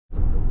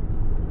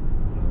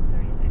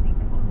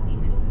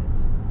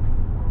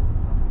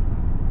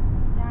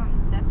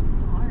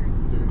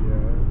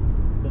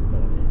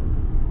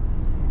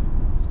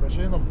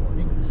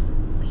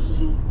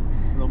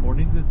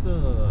It's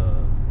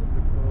what's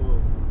it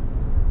called?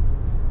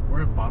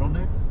 We're at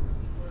Bottlenecks.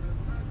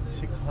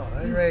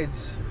 Right.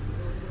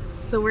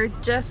 So we're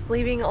just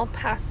leaving El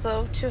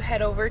Paso to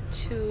head over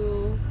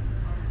to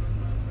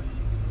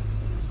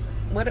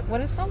what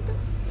is it called?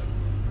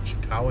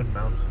 Chiricahua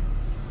Mountains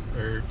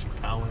or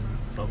Chiricahua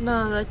something.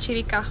 No, the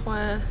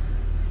Chiricahua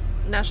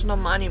National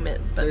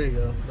Monument. But there you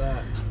go.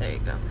 That. There you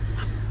go.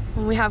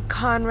 And we have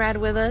Conrad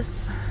with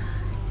us.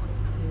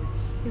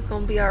 He's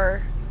gonna be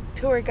our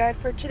tour guide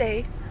for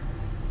today.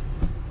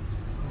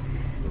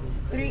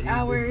 3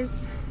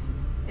 hours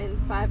and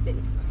 5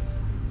 minutes.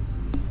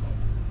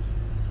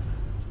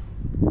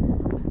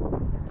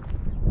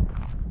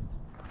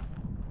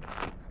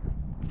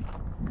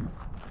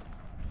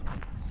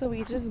 So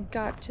we just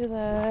got to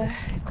the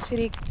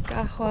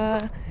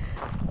Chiricahua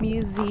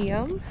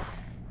Museum.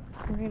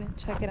 We're gonna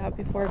check it out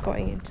before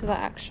going into the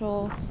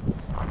actual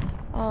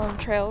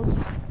trails.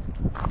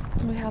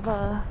 We have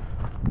a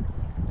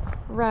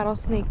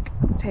rattlesnake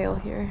tail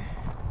here.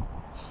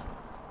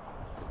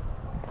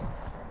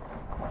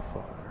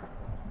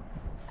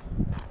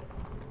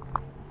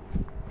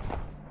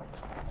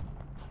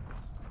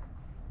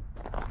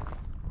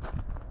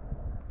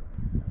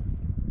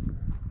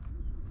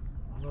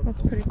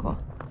 That's pretty cool.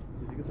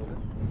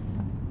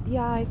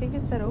 Yeah, I think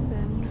it said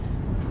open.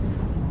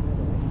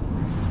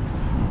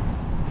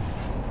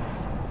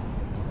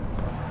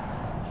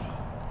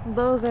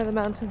 Those are the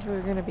mountains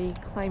we're going to be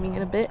climbing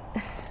in a bit.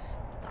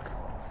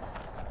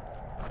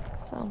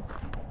 So,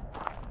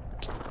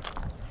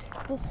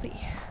 we'll see.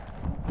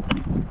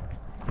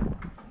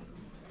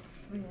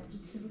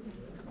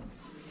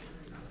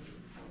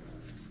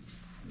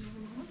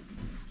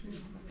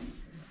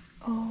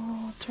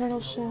 Oh,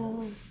 turtle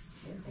shells.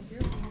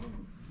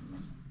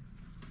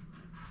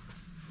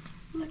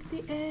 Look at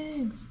the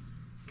eggs.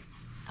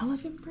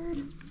 Elephant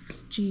bird?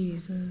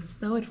 Jesus,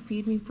 that would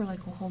feed me for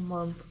like a whole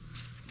month.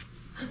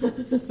 God.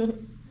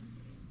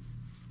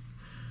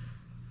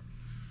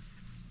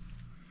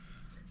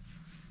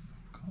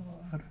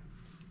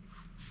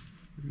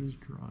 Here's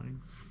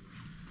drawings.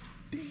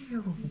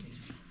 Damn.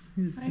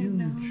 He's I huge.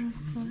 know,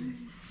 that's why.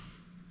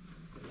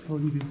 Oh,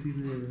 you can see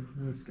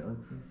the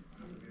skeleton.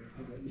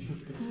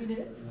 You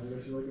did?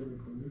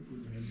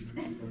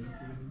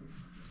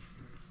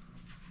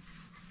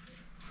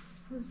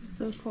 This is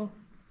so cool.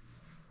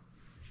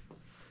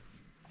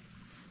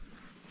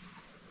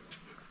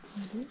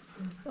 What is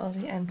this? Oh,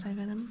 the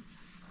anti-venom.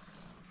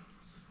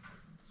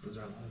 So is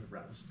there a lot of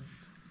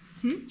rattlesnakes?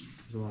 Hmm?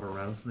 There's a lot of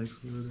rattlesnakes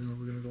over there where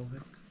we're gonna go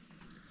hike.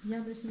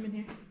 Yeah, there's some in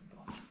here.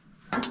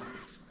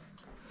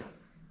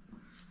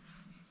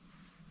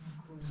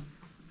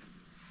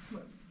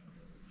 What?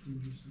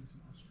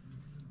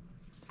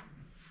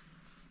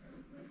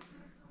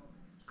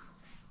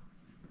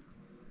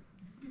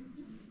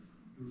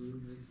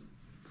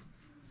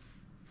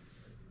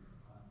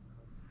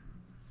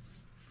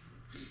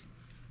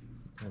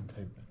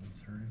 Anti-venom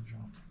syringe. Oh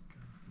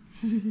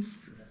my god.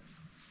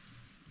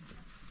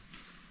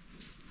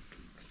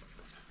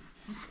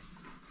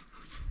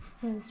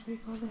 Yeah, it's pretty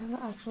cool. They have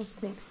the actual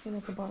snake skin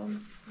at the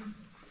bottom.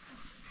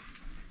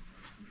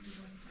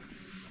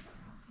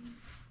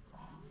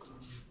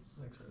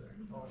 Snakes are there.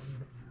 Oh,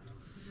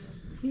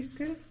 You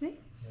scared of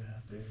snakes? yeah,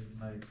 dude.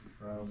 Like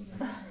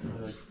rattlesnakes.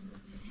 They're like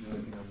the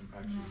only thing I'm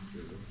actually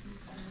scared of.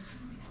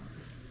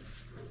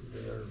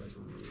 They are like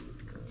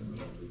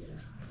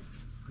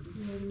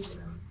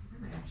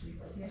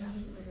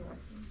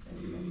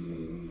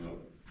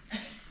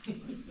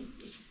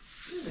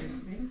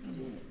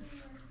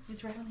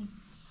It's rattling.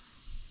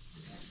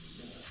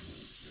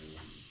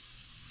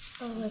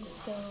 Oh,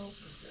 that's dope.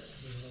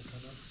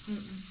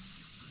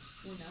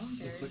 Well, no, It's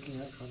they're looking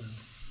at Connor.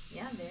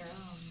 yeah, they're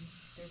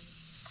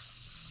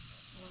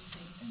one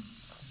same thing.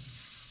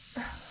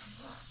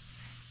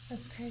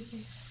 That's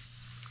crazy.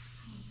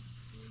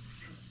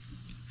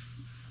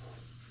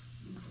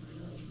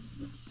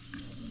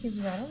 He's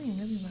rattling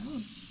really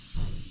loud.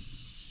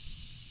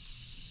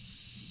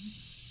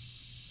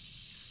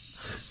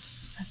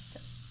 That's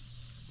dope.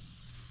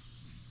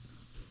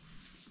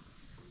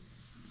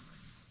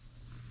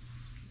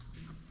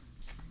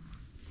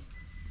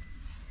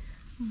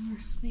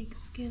 More snake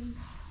skin.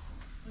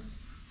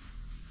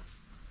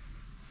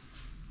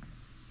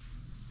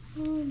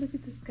 Oh, look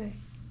at this guy.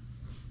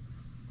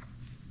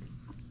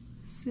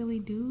 Silly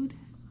dude.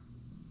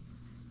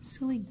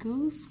 Silly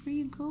goose, where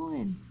you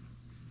going?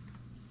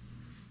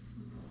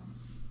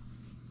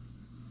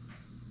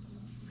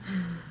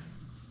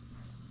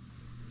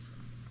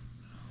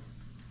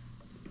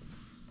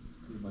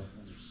 Dude, my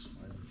hands are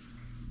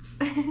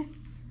sweating.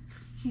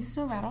 He's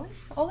still rattling?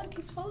 Oh, look,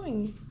 he's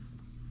following me.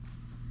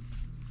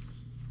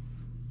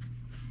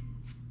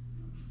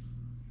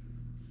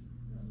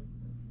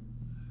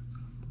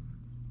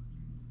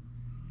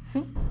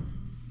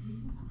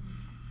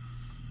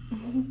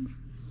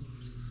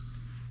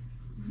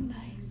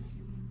 Nice.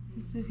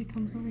 Let's see if he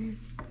comes over here.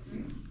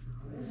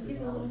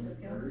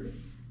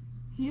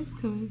 He is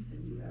coming.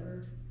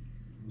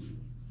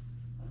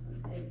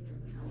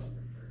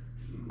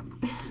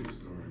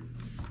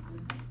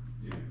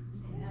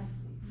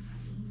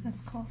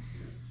 it's called.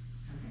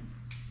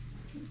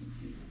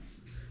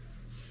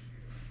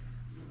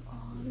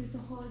 Oh, there's a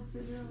whole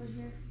exhibit over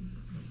here.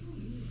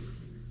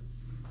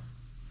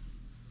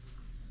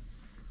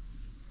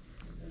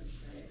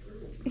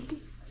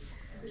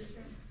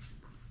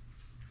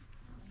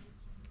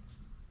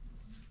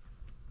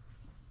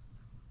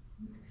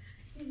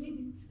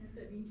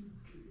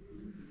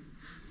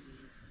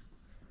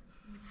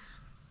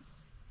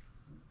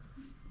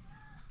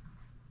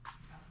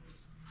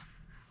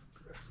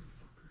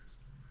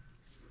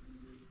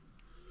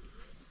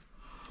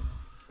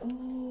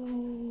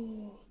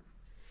 Oh,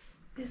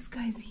 this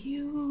guy's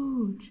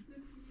huge.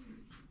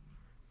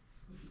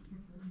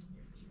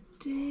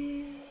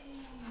 Dang.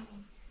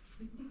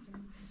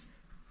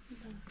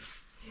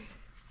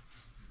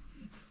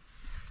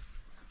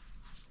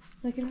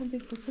 Look at how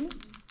big this one is.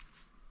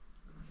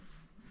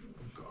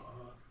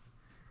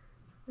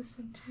 This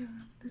one too.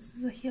 This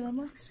is a Gila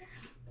monster.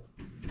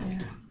 Yeah.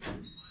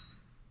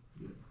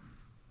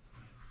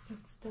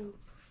 That's dope.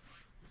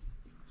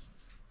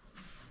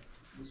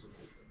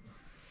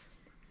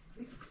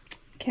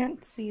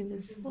 Can't see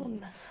this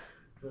one.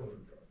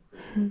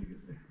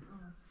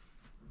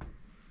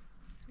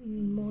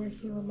 More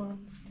Gila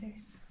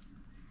monsters.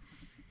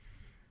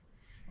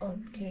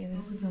 Okay,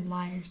 this is a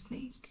lyre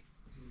snake.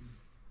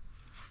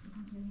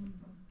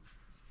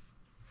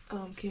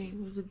 Oh, I'm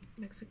kidding. It was a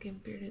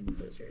Mexican bearded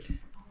lizard.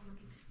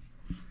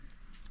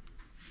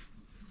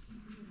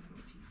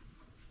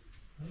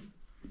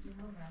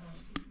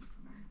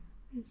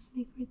 There's a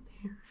snake right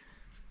there.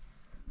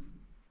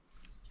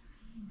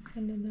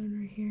 And another one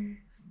right here.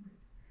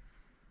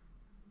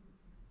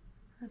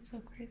 That's so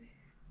crazy.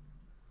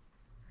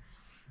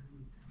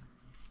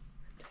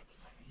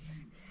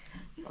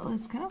 Well,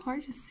 it's kind of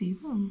hard to see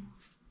them.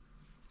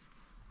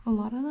 A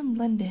lot of them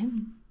blend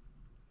in.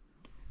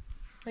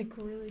 Like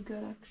really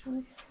good,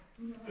 actually.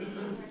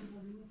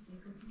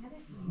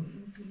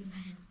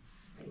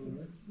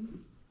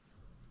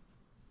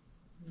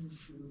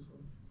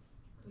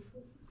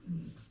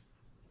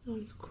 That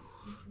one's cool.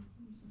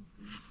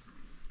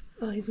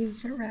 Oh, he's gonna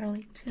start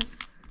rattling too.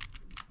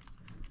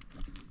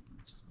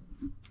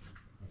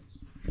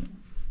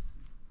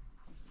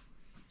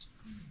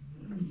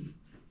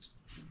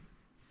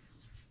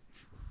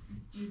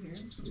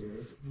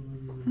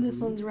 This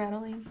one's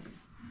rattling.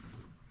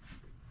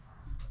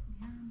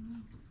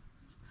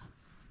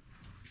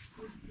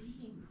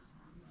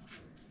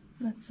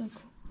 That's so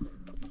cool.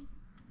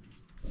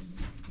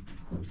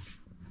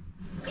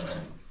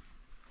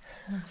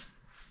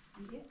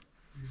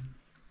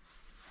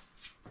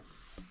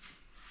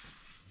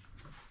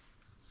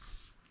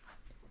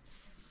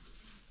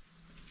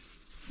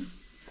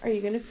 Are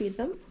you gonna feed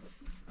them?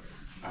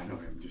 I know,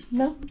 I'm just.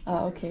 No?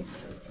 Oh, okay.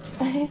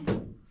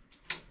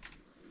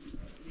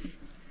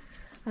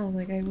 I was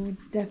like, I would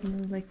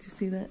definitely like to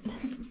see that.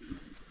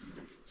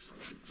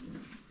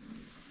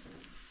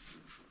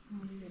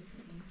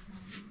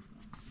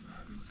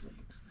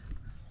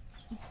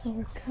 So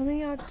we're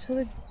coming out to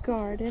the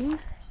garden.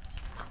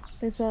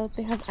 They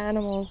have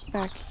animals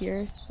back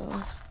here,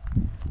 so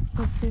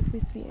let's see if we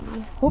see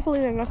any. Hopefully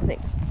they're not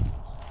snakes.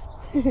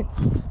 There's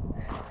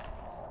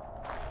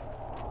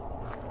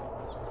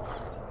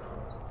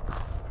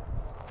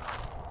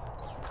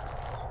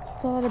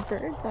a lot of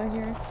birds out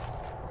here.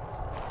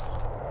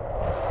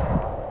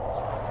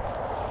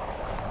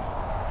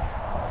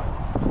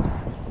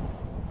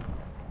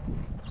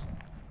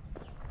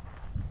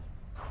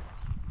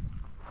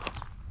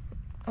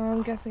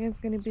 I'm guessing it's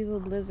gonna be the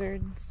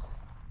lizards.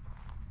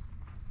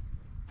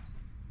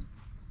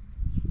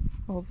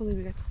 Hopefully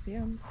we get to see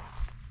them.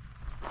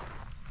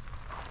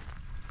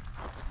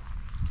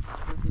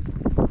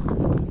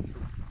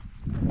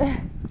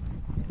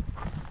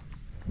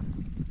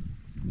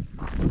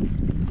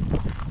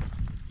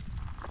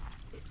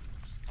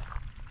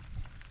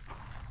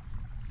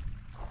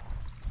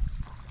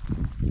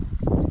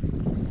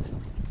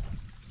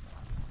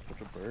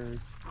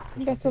 Birds.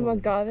 We got some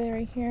agave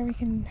right here we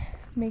can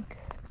make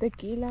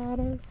tequila out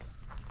of.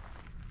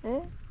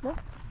 No?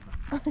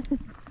 Huh?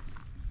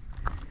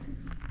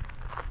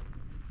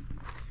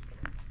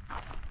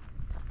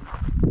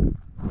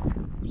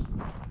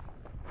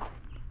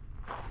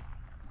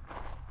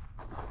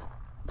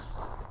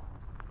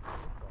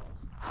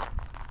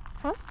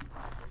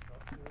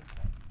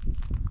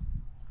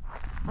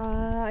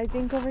 I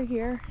think over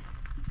here.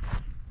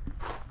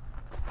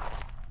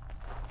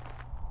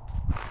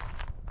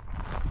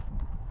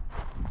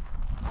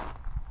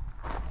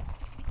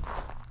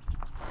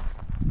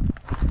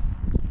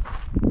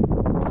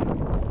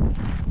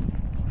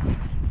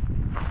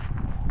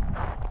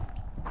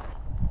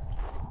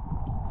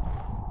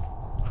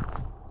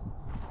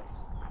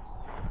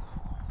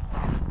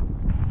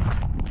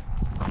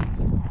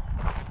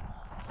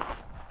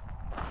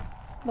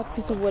 That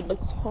piece of wood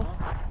looks cool.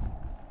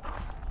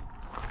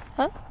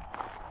 Huh?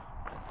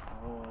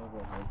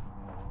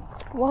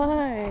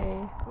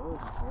 Why?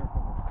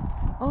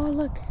 Oh,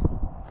 look.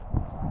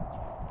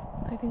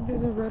 I think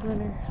there's a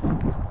roadrunner.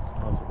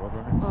 Oh, it's a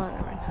roadrunner? Oh,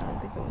 never mind. I don't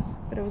think it was.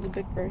 But it was a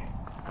big bird.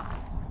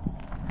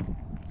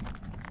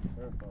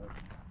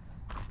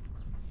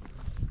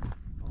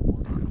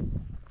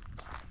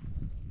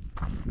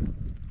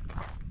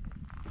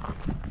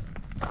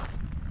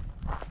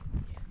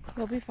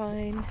 We'll be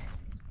fine.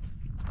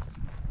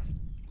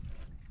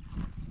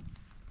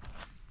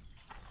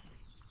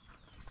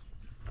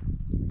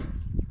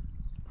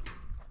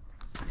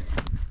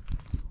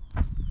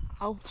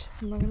 Ouch,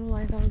 I'm not gonna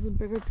lie, that was a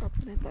bigger drop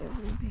than I thought it was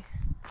gonna be.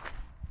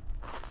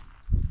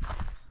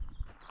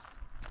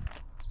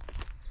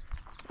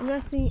 I'm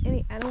not seeing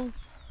any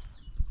animals.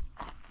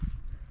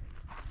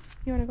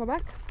 You wanna go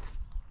back?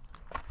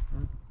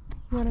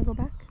 You wanna go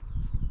back?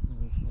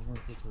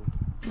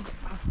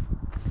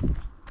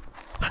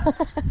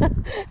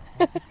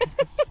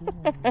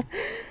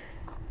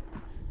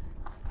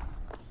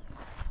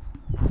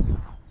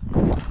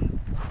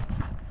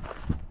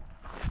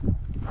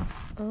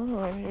 Oh,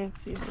 I didn't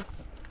see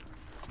this.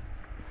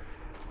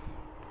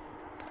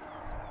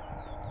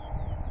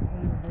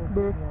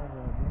 Bird.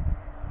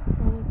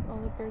 All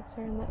the birds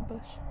are in that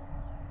bush.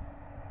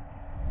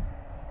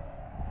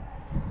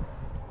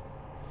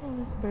 Oh,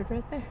 there's a bird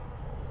right there.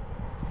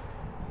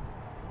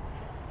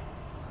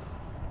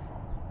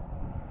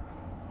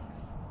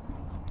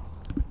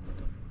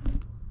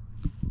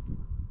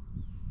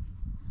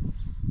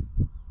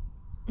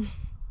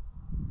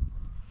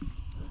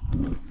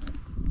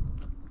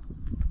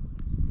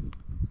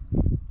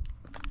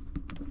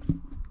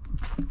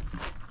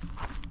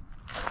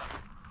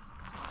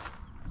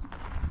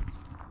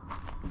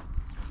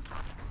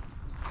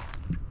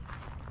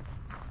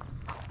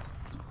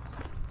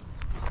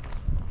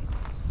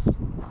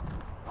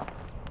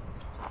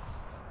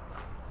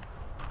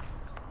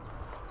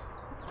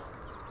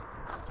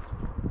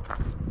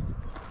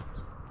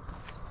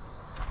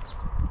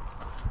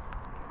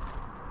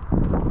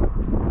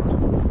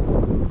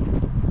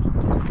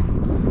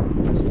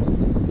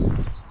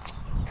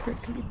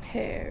 Prickly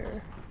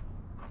pear.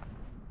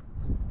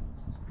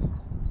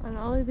 And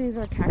all of these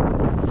are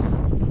cactus.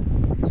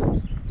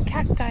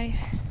 Cacti.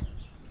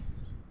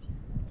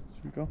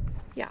 Should we go?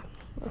 Yeah,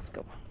 let's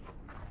go.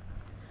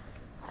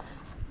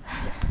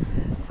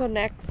 So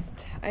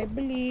next, I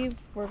believe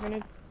we're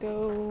gonna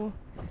go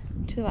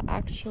to the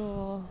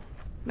actual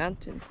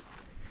mountains.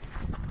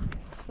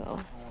 So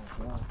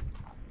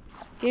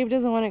Gabe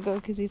doesn't want to go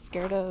because he's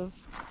scared of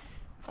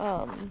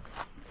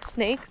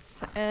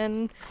snakes,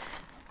 and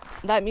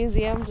that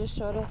museum just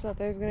showed us that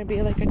there's gonna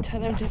be like a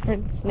ton of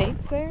different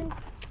snakes there,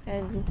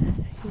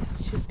 and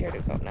he's too scared to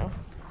go now.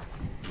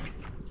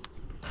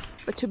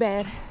 But too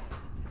bad.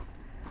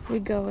 We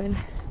going.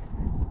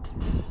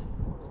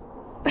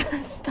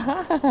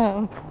 Stop.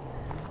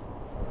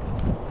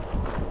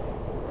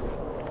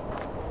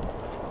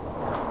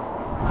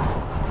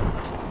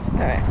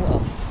 Alright,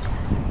 well,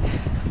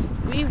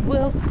 we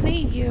will see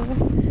you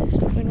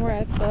when we're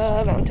at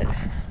the mountain.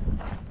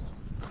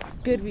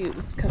 Good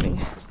views coming.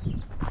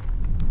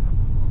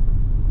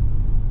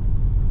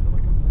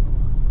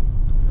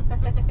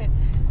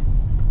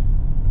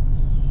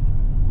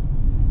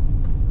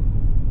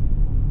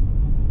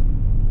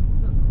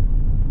 So cool.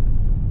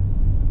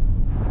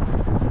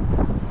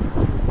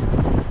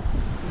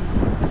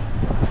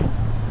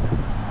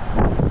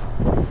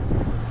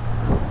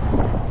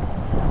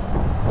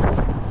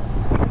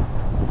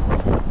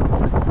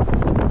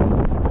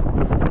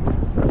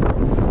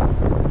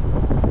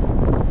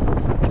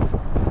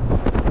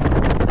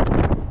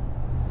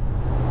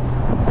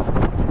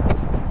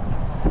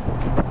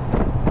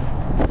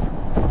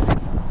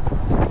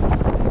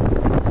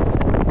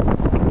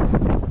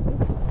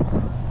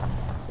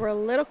 We're a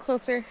little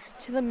closer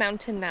to the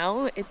mountain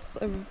now. It's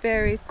a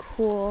very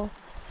cool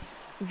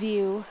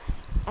view.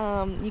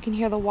 You can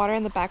hear the water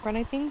in the background,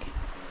 I think.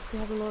 We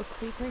have a little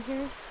creek right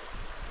here.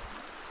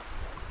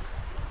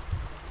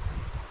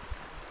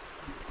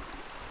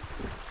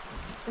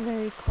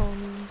 Very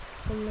calming.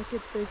 But look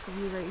at this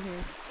view right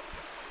here.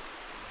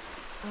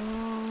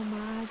 Oh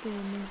my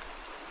goodness.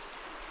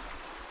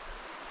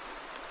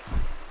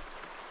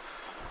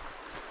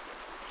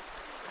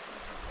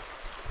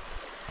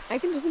 I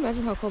can just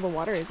imagine how cold the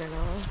water is right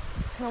now.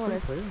 I kind of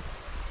want to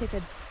take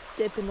a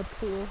dip in the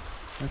pool.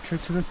 A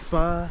trip to the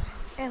spa.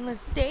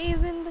 Endless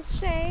days in the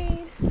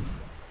shade.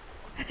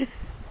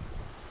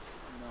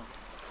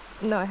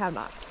 No, I have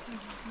not.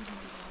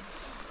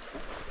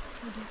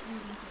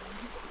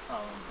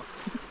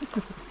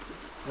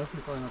 That's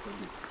probably not that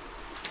deep.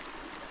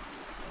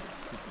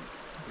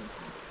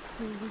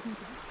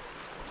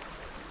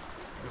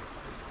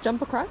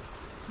 Jump across?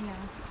 Yeah.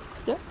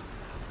 Yeah.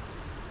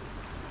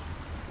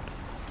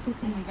 Oh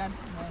my god.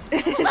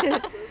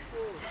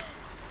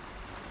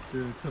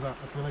 Dude, it's because I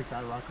feel like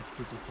that rock is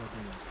super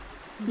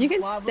fucking. You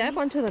can Wobbly. step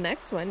onto the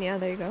next one. Yeah,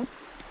 there you go.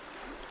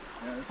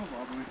 Yeah, it's a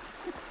wobbly.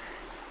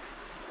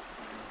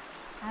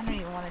 I don't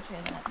even want to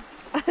try that.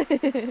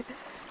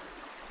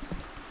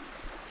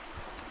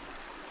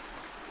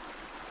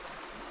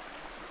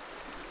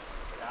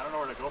 Yeah, I don't know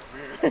where to go from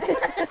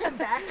here.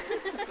 Back.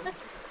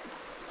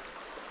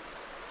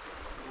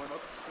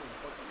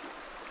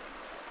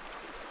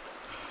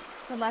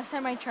 The last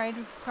time I tried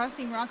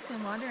crossing rocks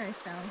in water, I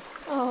fell.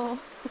 Oh.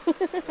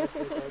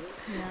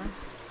 Yeah.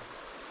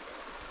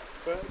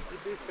 But to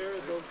be fair,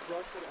 those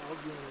rocks had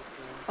algae in it,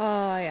 so.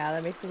 Oh yeah,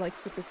 that makes it like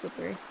super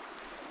slippery.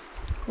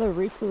 The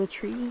roots of the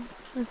tree.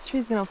 This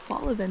tree's gonna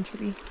fall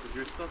eventually. Is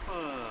your stuff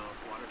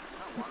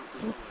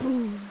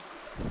waterproof?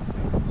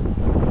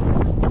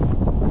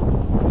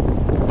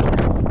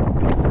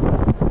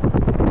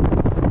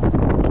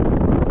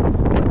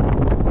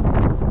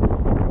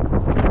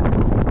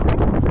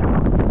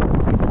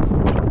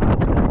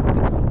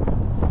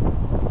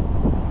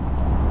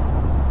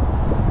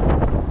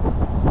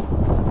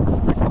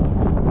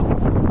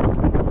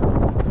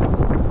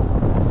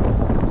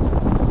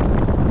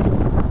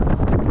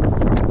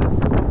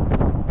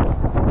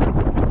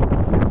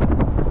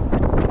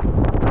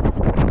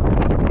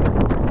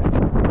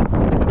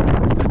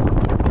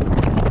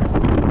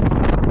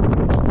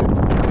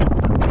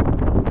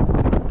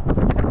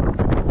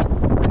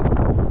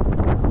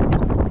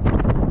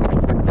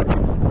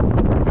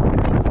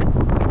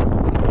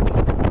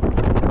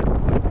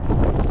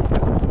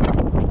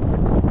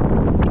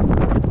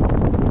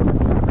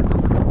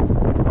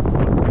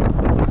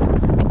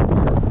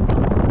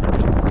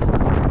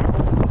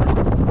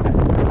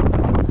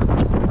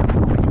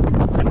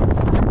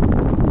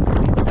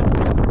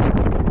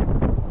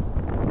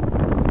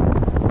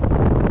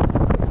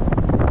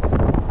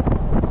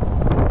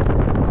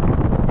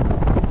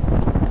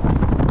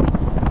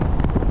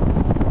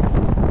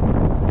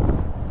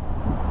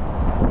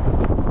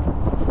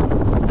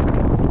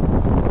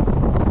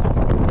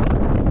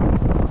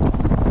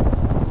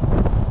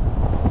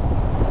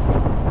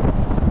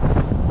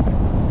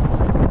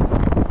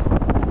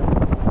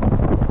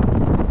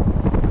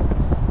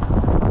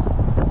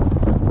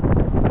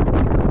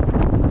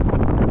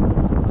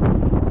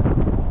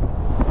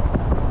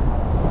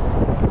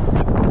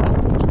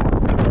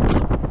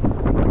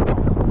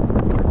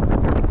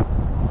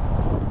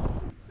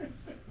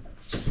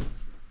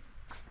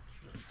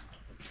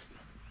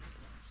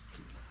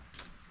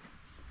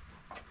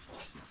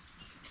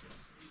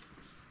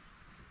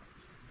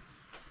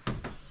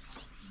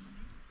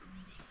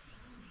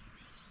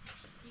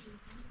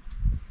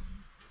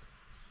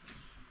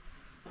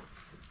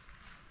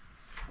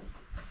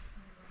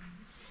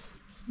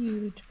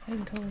 Huge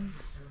pine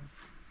cones.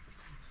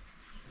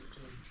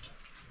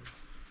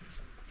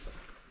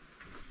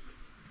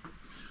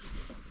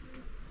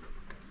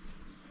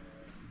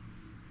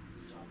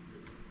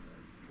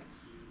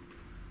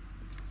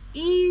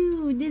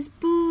 Ew, this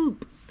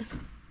poop.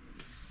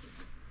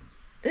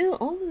 Ew,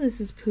 all of this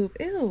is poop.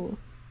 Ew.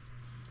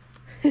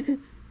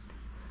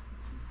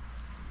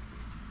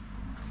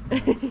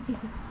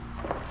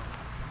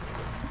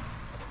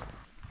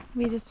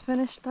 We just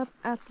finished up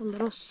at the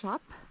little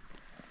shop.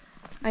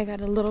 I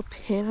got a little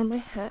pin on my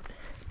hat,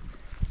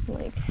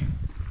 like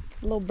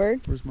a little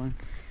bird. Where's mine?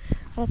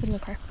 I left it in the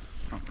car.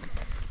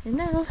 And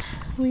now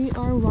we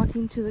are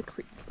walking to the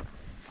creek.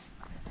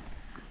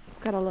 It's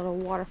got a little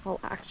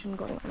waterfall action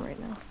going on right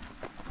now.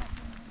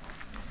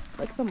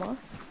 Like the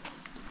moss.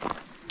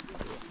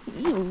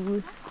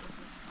 Ew.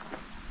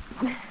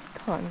 Come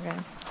on,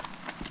 man.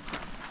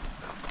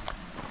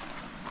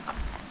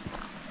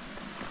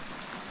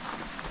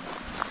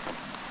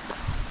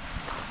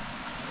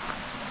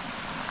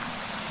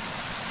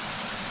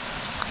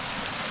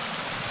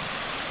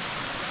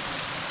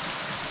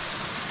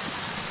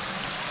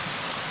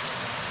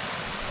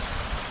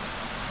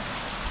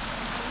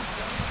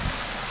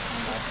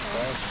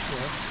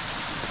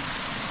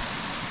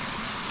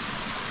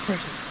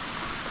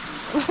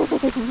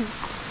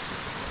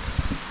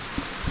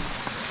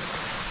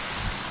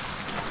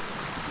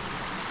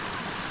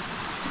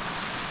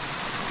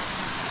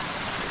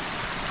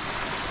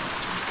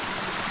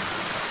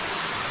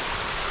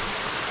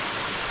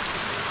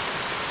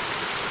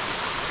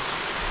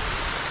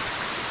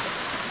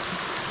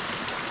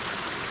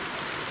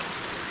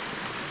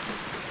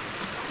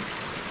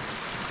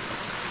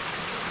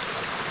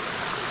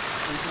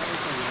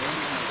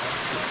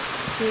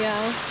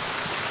 Yeah.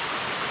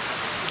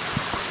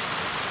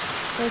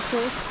 That's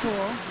really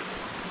cool.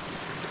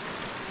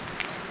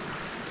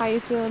 How you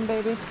feeling,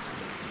 baby?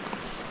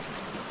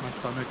 My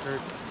stomach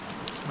hurts.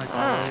 My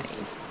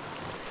thighs.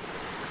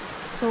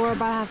 So we're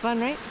about to have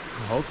fun, right?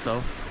 I hope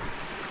so.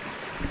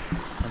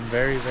 I'm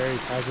very, very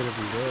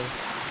positively will.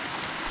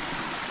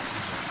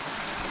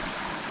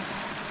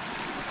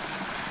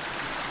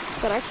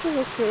 That actually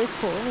looks really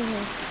cool in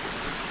here.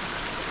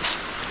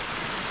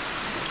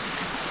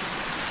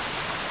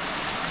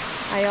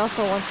 I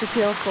also want to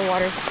feel if the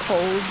water's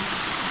cold.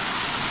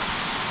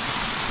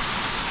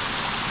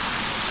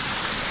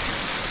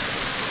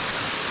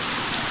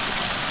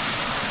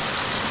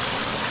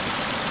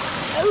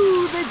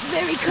 Oh, that's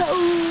very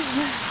cold.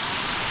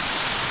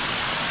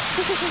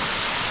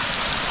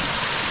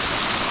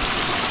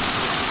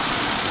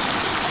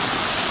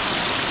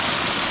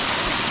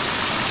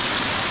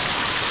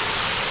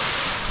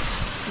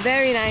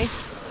 Very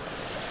nice.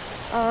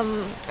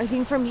 I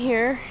think from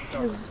here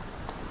is...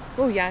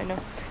 Oh yeah, I know.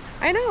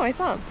 I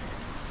saw him.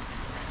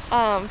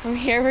 From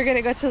here we're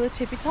gonna go to the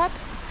tippy top.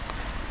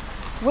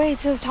 Way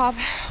to the top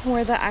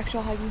where the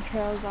actual hiking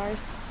trails are.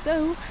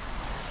 So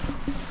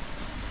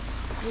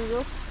we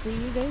will see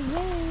you guys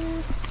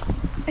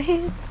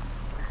there.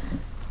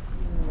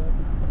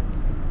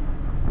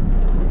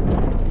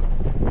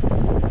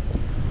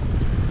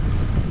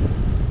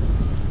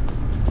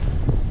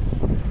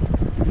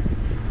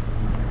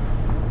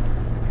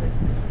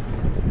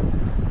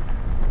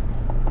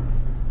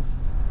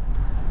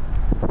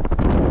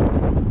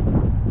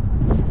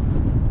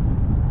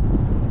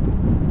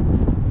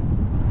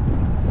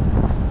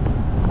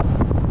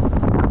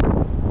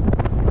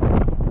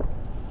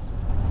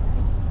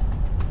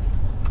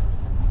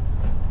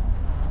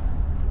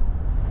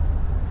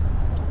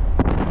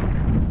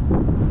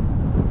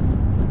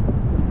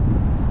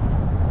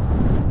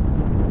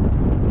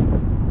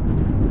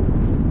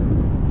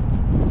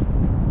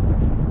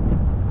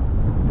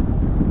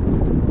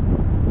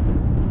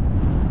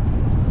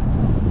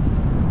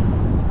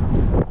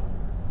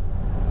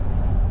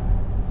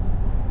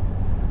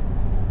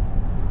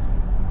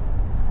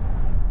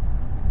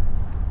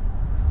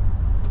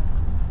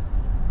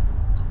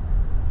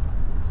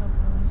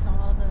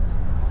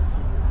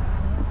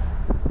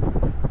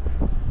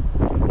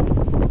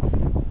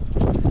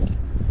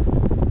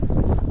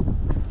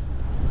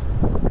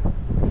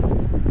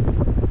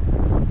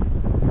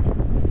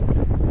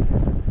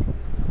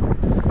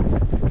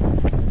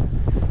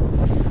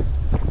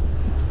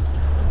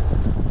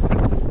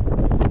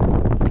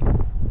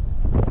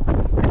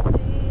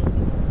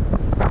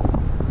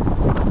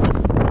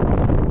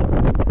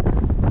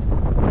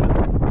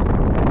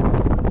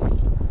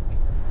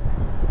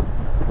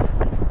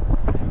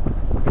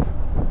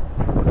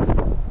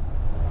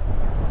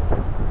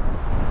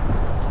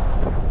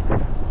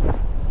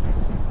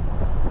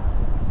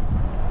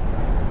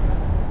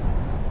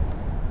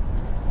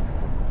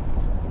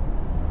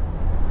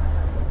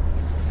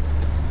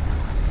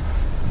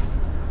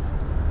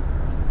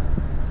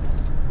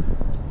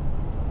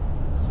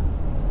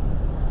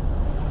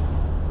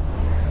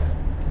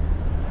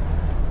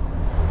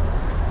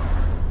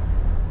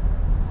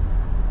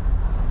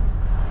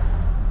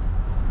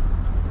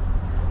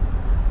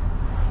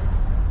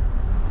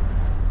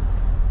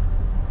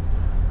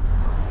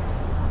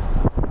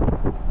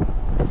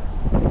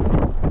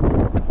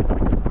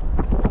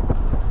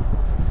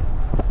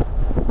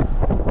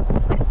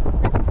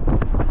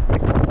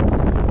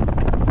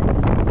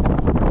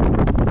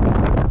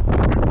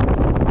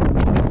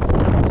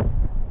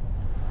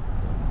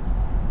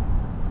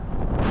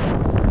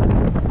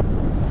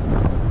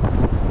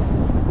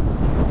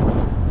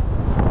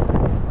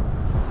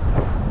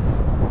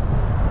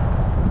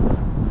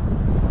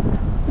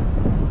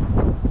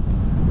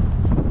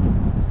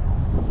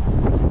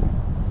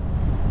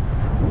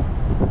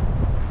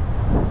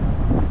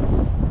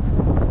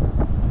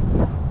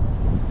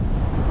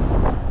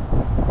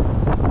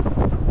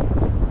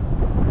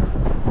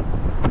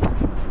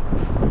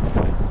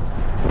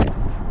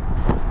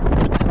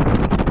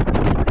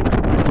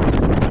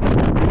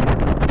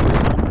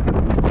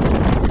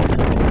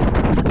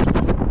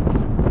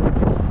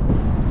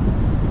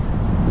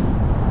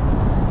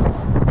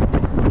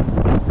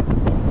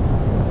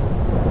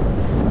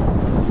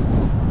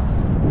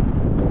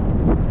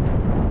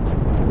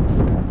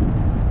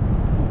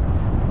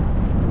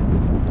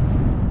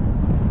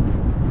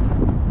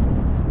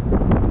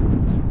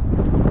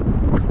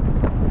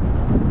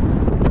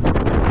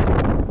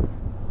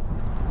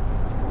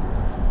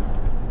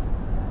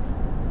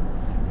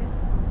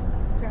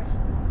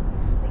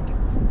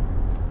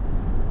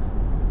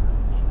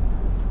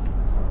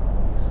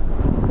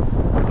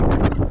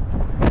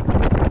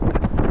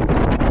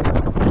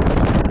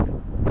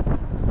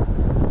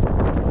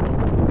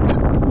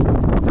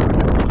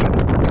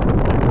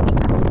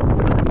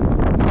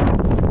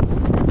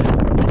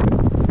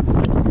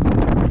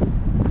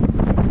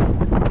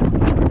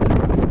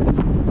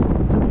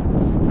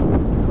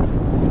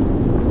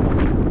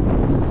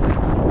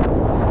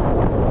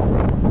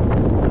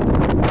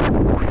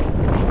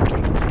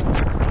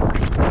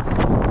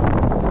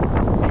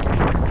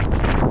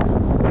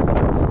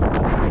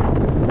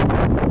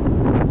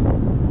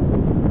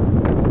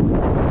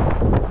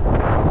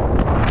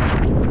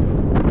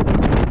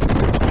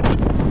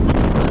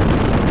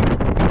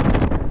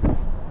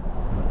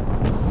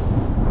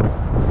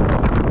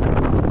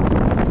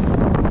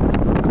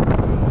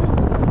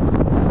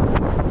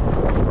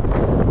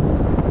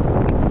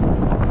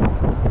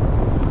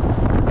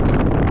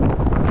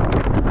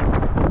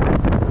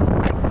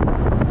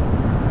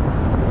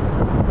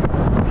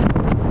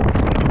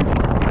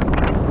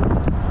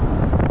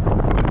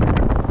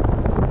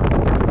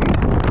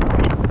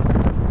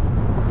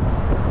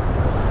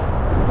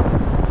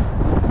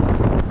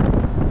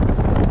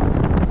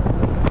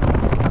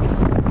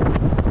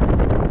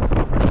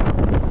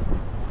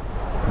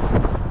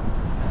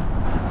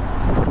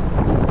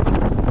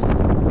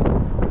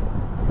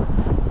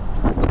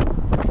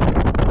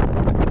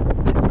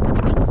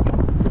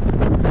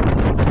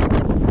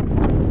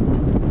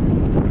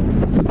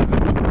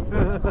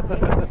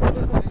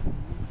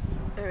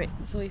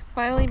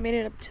 finally made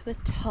it up to the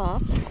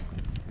top.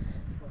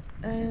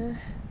 Let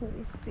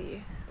me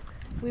see.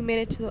 We made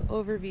it to the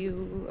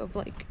overview of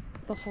like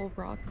the whole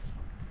rocks,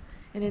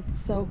 and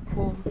it's so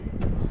cool.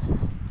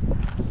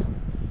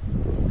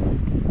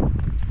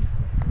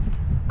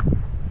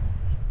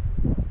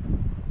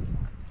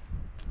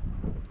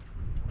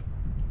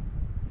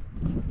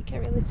 You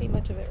can't really see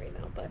much of it right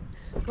now, but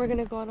we're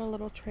gonna go on a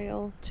little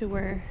trail to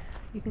where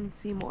you can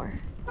see more.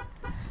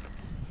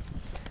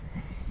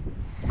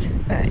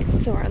 Alright,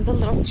 so we're on the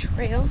little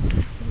trail,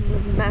 the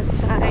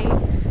Masai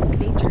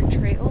Nature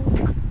Trail.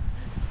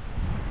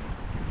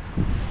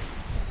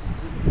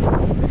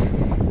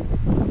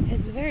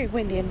 It's very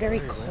windy and very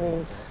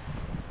cold.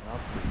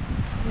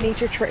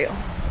 Nature Trail.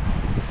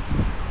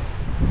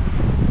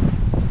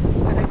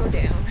 Gotta go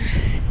down.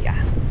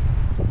 Yeah.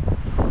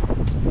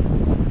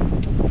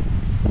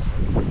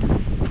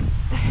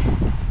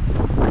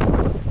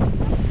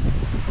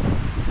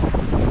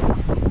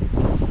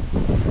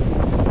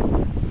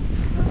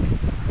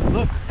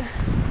 Look!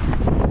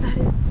 That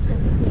is so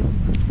cool.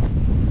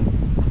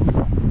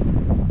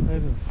 That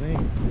is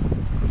insane.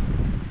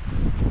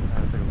 I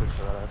have to take a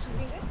picture of that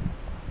actually.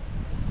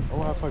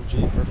 Oh, I have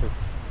 5G, perfect.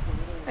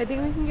 I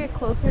think we can get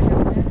closer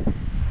down there.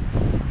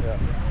 Yeah.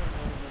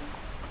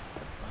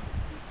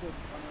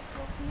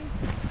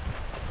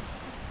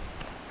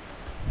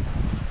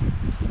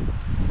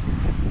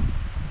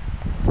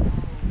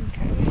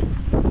 Okay.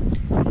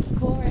 It's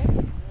cool, right?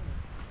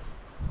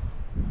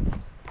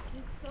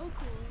 It's so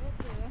cool. Look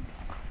at it.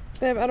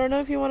 Babe, I don't know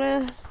if you want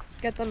to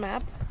get the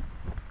map,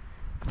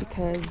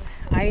 because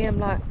I am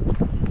not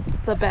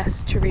the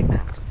best to read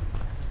maps.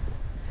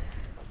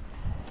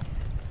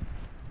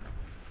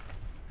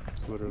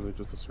 It's literally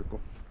just a circle.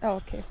 Oh,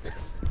 okay.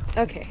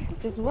 Okay,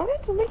 just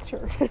wanted to make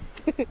sure.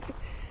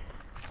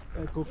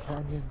 Echo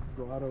Canyon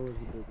Grotto is a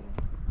big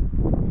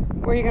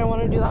one. Were you gonna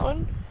want to do that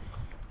one?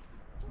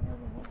 I don't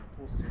know.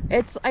 We'll see.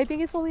 I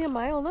think it's only a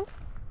mile, no?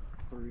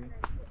 3.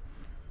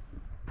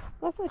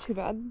 That's not too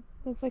bad.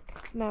 That's like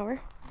an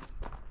hour.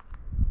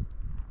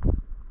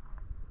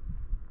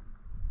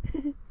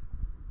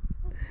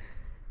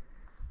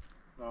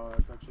 No,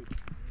 that's actually.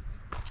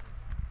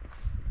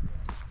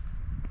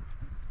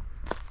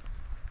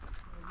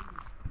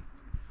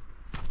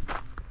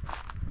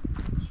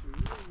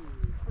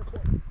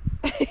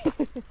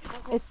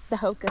 It's the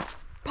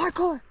hocus.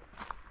 Parkour!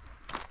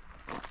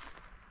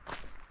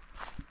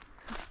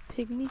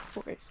 Pygmy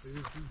Force.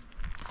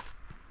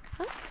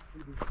 Huh?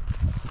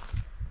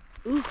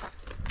 Ooh.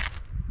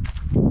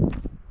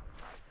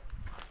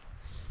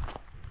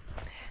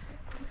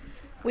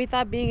 We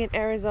thought being in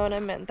Arizona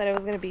meant that it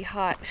was gonna be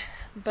hot,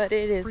 but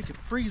it is. Freaking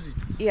freezing.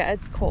 Yeah,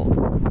 it's cold.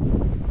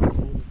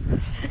 Cold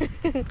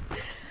as heck.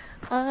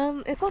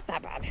 It's not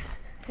that bad.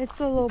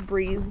 It's a little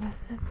breeze.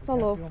 It's a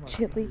little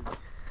chilly.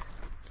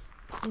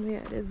 Yeah,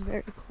 it is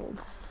very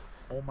cold.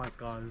 Oh my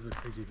god, this is a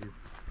crazy view.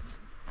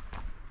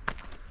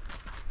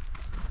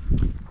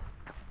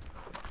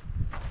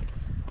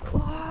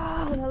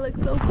 Wow, that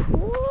looks so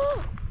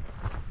cool.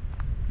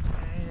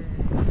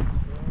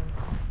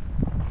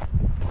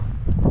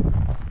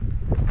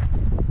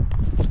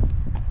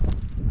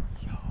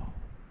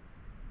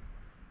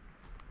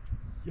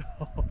 Yo,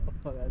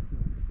 that's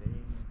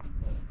insane.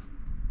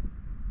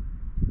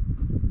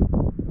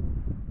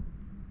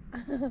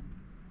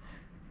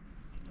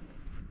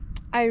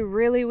 I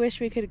really wish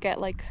we could get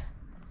like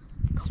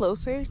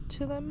closer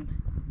to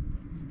them.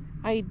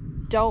 I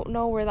don't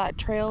know where that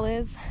trail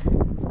is,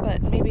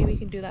 but maybe we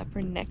can do that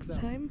for next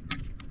time.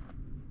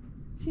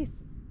 Jeez.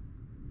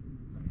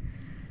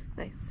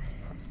 Nice.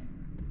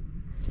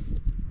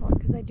 Well,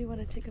 because I do want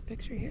to take a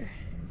picture here.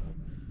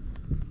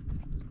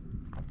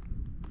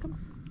 Come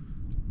on.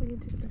 We can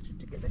take a picture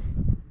together.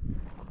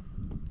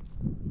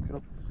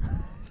 Look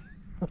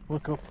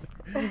up. Look up.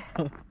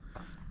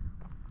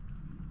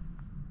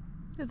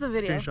 It's a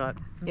video. Screenshot.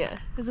 Yeah,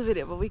 it's a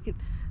video, but we could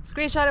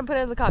screenshot and put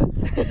it in the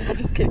comments.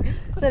 Just kidding.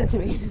 Send it to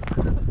me.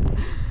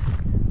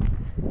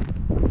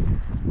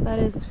 That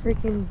is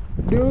freaking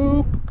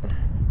dope.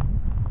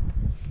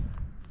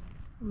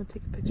 I'm gonna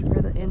take a picture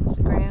for the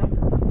Instagram.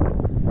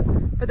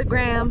 For the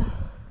gram.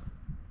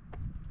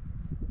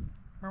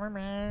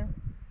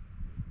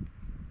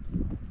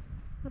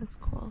 That's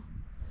cool.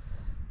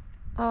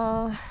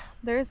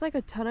 There's like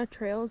a ton of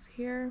trails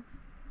here.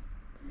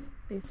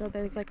 They said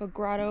there's like a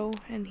grotto,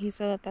 and he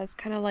said that that's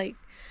kind of like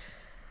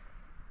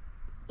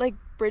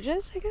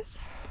bridges, I guess.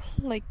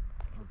 Like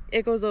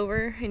it goes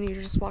over and you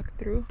just walk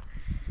through.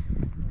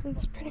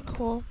 It's pretty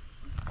cool.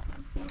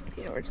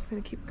 Yeah, we're just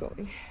gonna keep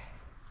going.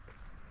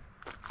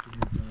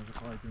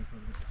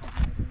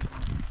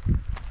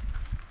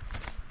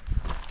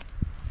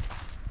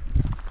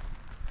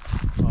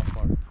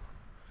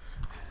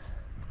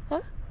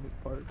 Huh?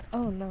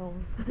 Oh no.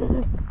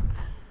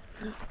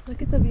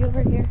 Look at the view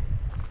over here.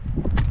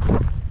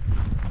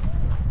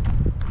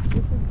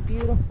 This is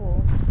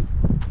beautiful.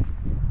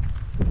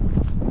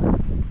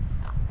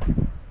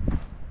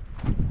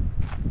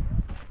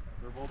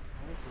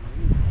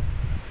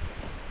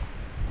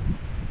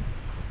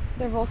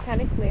 They're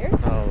volcanic layers?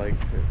 Oh, like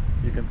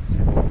you can see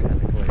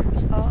volcanic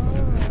layers.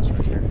 Oh. It's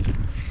right here.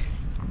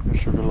 The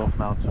Sugarloaf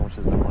Mountain, which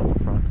is the one in the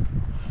front.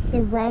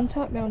 The Round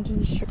Top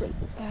Mountain Sugar.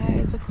 That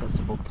is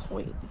accessible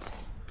point.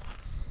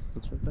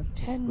 It's right there. 10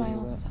 Just look at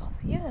miles that. south.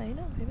 Yeah, I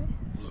know, baby.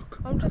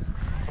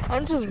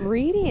 I'm just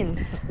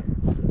reading.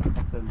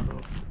 I said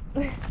look.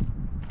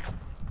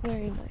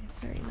 Very nice,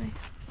 very nice.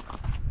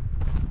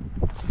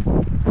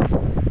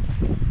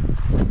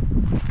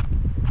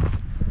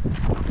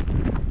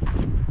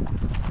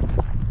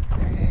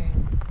 Dang,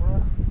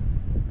 bro.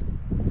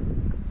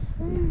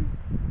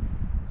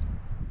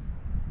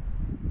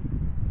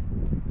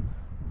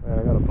 Wait,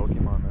 I got a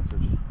Pokemon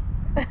message.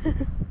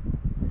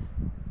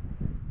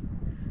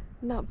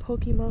 Not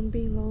Pokemon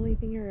being the only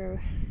thing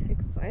you're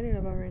excited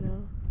about right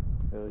now.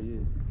 Hell yeah.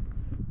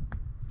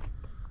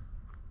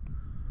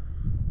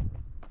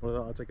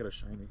 Well, I'll take it a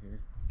shiny here.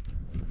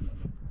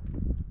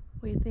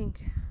 What do you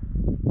think?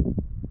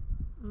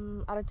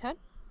 Out of 10?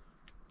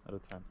 Out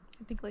of 10.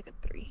 I think like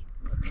a 3.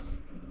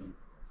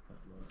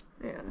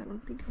 Yeah, I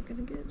don't think I'm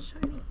gonna get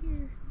shiny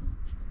here.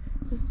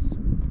 This is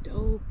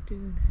dope,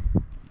 dude.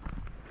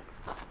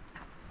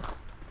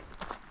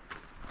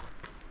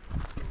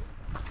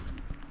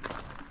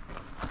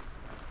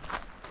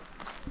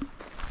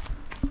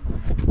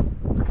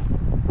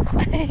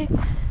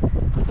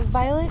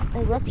 Violent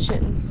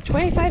eruptions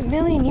 25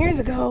 million years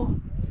ago.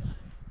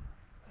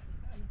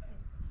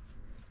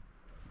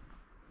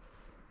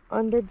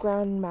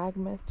 Underground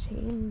magma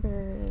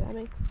chamber. That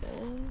makes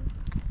sense.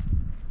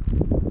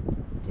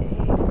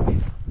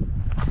 Dang.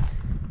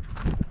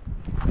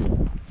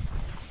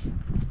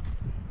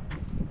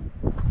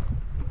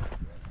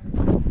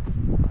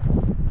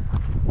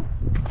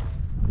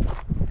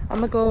 I'm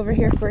gonna go over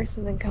here first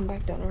and then come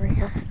back down over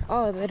here.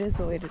 Oh, that is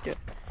the way to do it.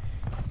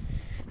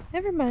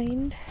 Never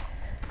mind.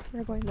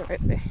 We're going the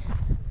right way.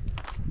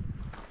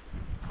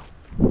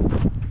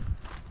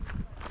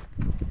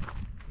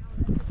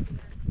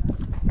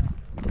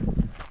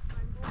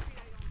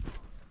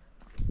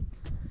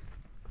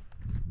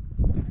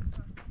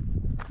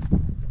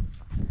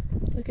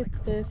 Look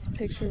at this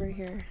picture right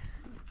here.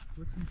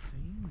 Looks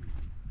insane.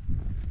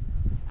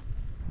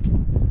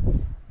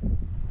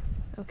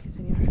 Okay,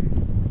 senor.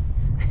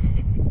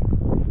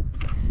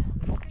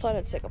 I'll try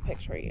to take a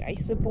picture. I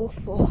suppose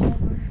so.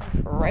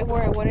 Right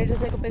where I wanted to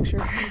take a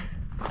picture.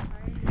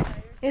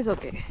 It's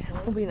okay.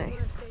 It'll be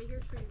nice.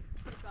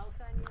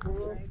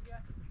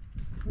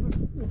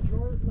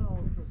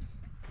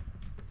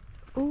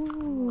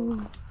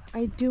 Ooh,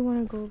 I do want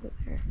to go over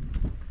there.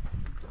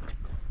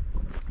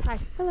 Hi.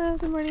 Hello,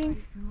 good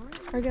morning.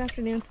 Or good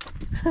afternoon.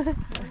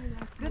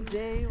 Good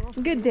day.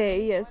 Good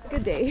day, yes,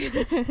 good day.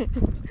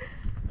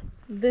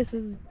 This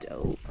is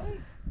dope.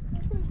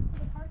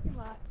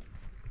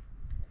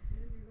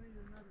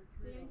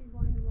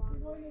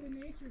 Going to the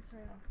nature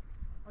trail.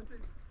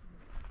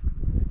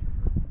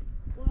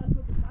 Well, that's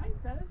what the sign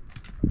says.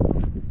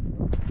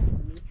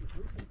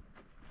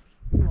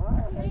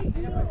 Hey,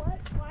 you know what?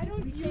 Why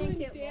don't you and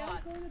Dan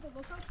go to the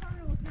lookout tower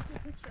and we'll take a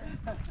picture?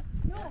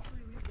 No.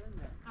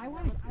 I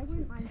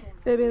wouldn't mind going.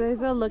 Baby,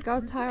 there's a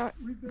lookout tower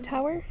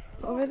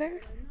over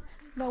there.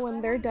 That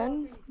when they're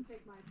done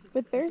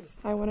with theirs,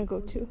 I want to go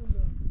to.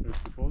 There's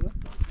people there?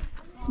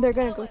 They're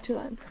gonna go to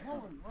that.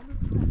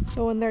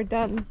 But when they're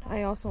done,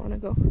 I also want to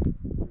go.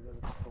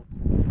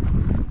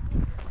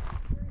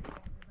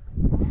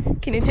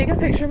 Can you take a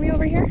picture of me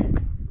over here?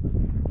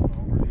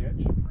 Over the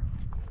edge?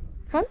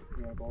 Huh?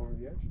 You want to go over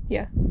the edge?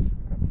 Yeah.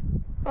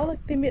 Oh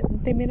look, they made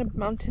a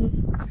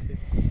mountain,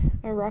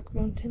 a rock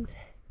mountain,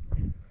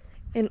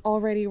 and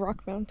already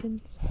rock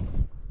mountains.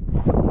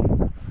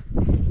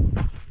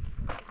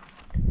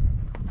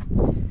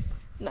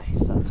 Nice,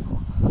 that's cool.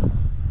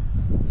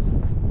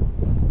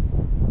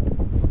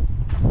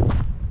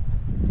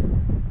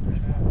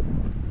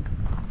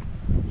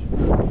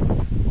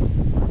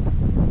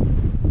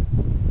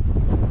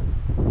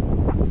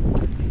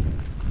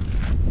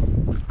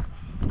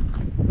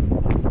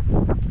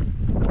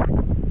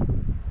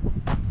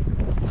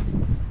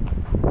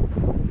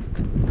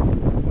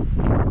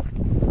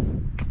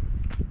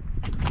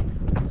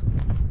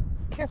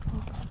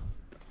 Careful.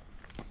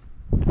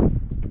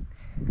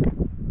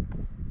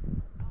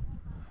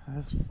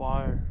 That's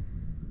fire.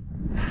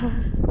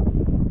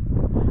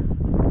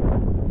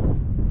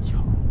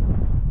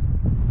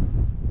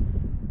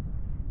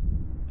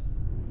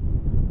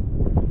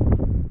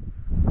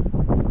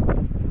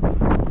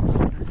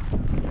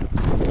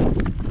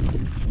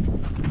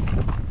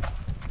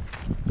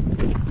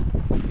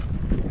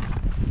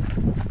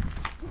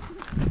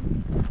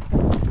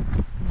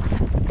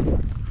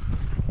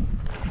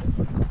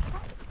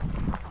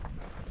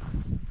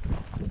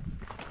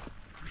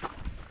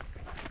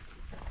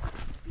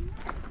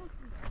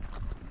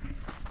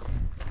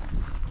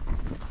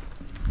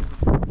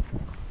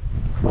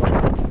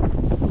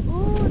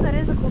 Ooh, that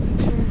is a cool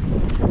picture.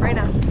 Right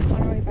now,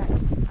 on our way back.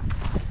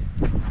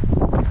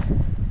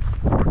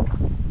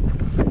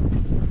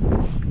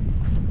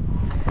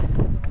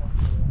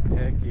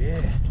 Heck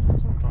yeah.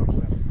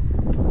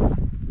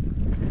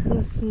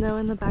 The snow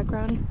in the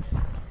background.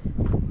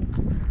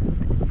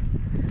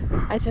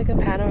 I took a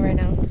pano right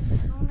now.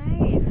 Oh,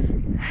 nice.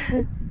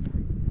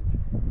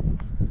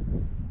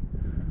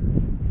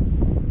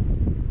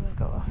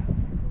 Go.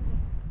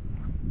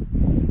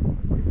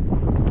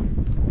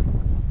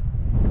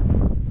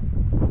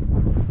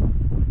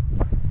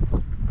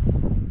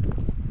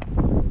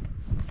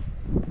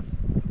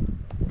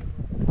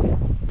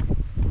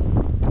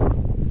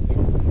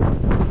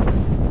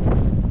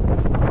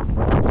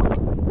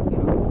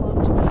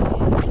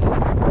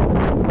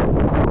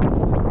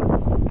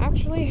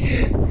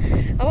 Actually,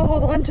 I'm gonna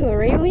hold on to the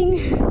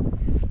railing.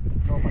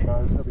 Oh my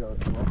god, it's gonna be a rough.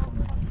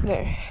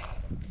 There.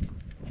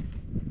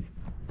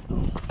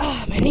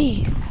 Ah, my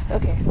knees.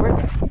 Okay, we're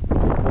good.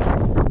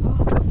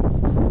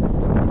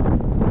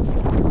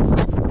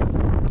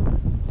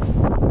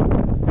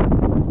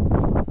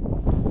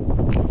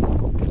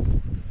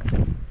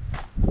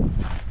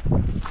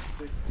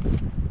 Sick.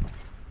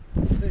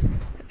 Sick.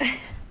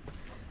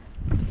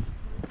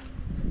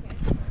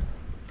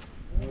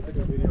 I'll take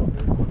a video of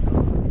this.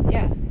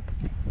 Yeah.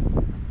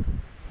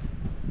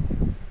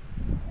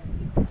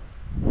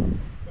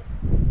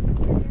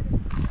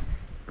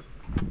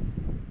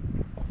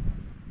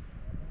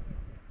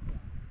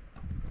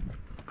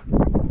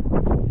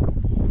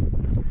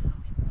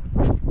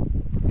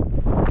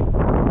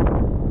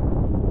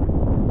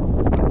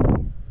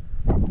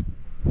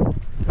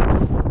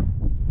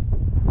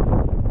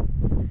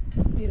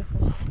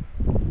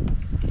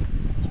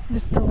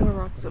 There's still more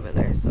rocks over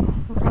there, so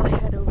we'll probably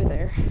head over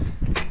there.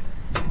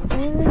 Or I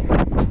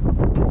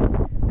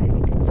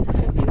think it's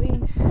a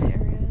viewing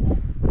area.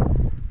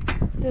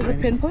 Does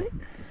it pinpoint?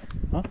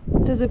 Huh?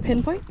 Does it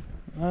pinpoint?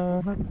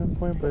 Not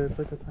pinpoint, but it's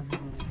like a tiny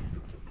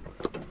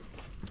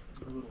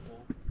little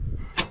hole.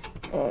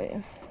 Oh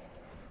yeah.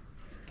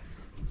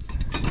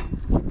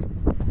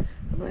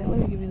 Let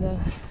me give you the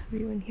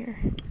view in here.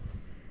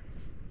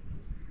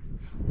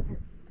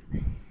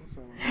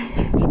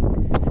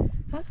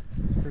 Huh?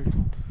 It's pretty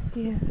cool.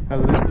 Yeah. I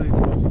literally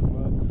tells you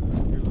what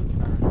you're looking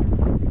at.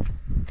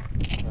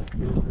 Like,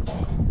 here's this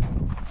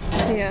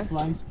Yeah.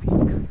 Fly's Peak.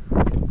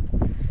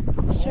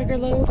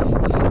 Sugarloaf.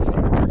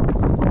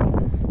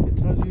 It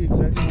tells you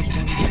exactly which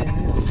one each one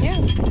is. Yeah.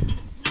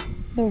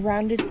 The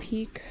rounded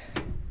peak.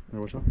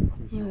 Where, which one? Let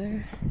me see. Over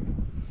there.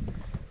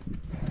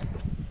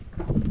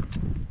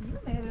 You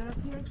made it up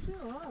here too,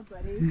 huh,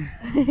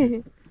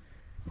 buddy?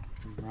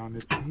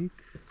 Rounded Peak.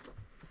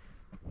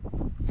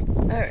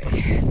 Alright,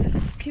 so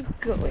let's keep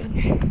going.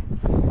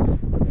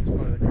 It's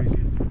probably the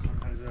craziest thing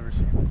I've ever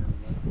seen in his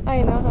life.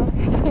 I know, huh?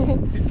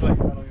 It's like,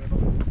 I don't even know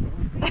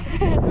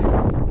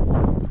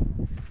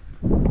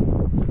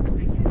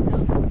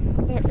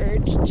The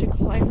urge to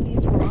climb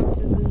these rocks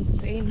is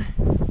insane.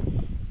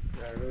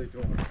 Yeah, I really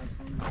don't want to come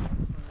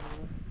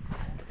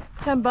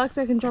from $10,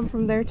 I can jump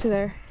from there to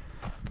there.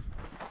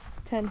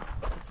 10.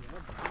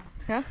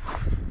 Huh?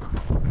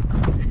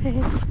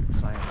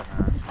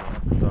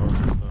 That was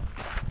just a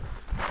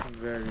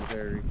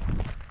very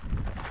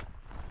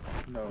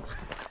no.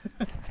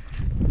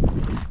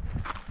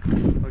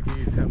 I'll give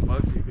you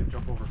 $10, you can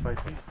jump over 5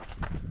 feet.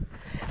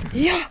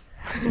 Yeah!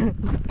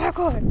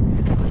 Parkour!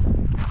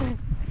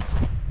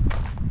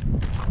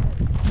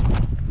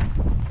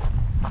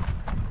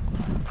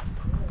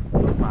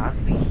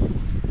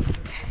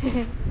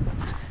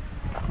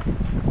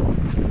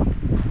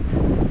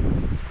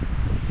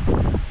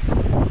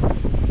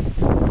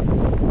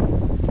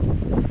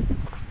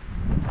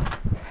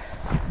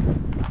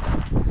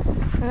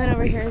 And then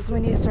over here is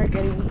when you start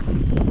getting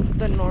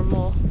the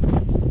normal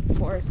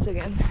forest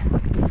again.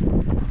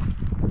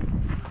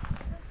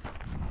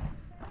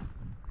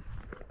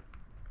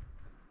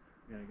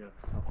 You're gonna get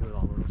a selfie with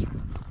all of us.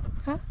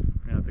 Huh?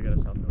 You're gonna have to get a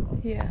selfie with all of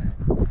us. Yeah.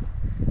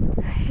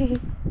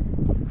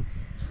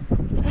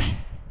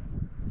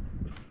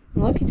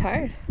 I'm low-key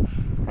tired. I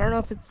don't know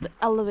if it's the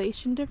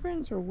elevation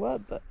difference or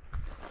what, but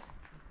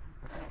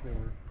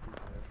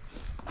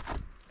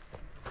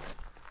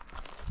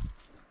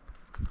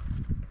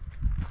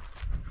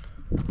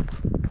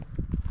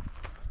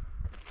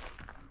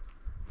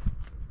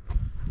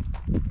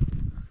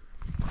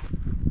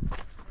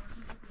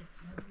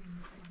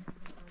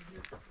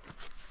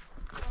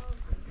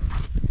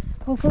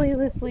hopefully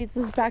this leads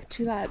us back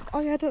to that.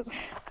 Oh yeah, it does.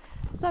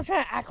 Stop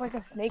trying to act like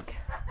a snake.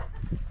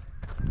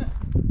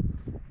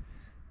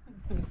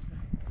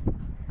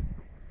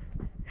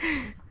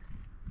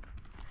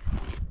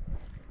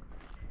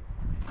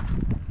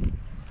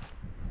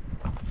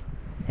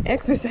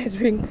 Exercise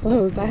ring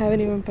closed. I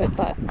haven't even put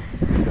that.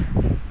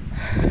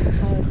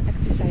 I was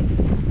exercising.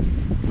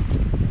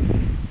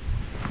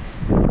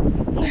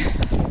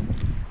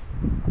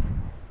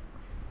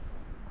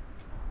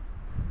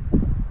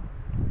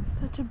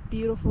 Such a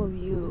beautiful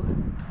view.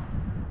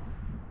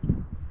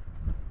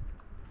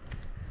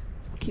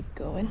 Keep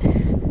going.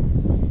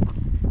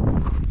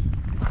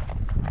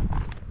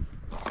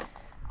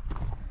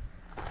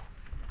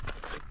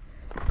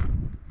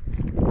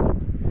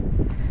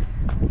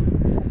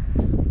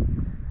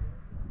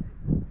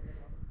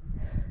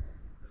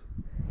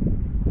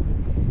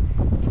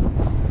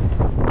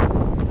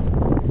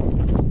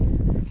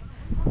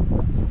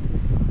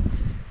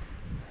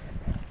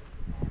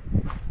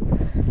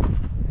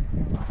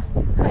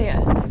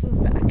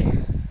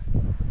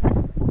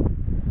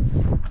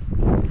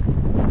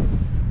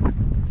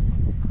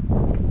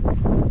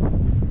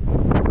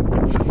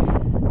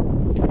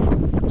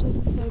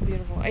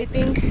 I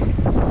think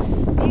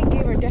me and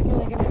Gabe are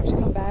definitely gonna have to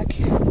come back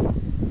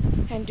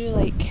and do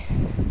like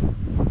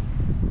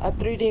a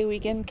 3-day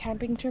weekend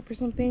camping trip or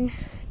something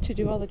to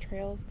do all the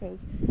trails,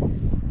 because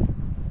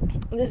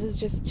this is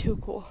just too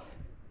cool.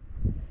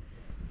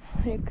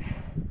 Like,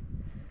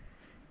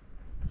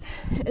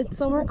 it's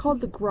somewhere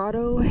called the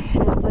Grotto,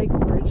 and it's like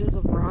bridges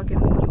of rock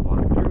and then you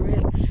walk through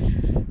it.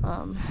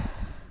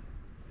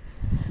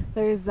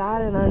 There's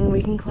that, and then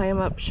we can climb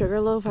up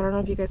Sugarloaf. I don't know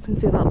if you guys can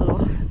see that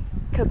little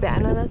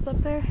cabana that's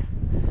up there.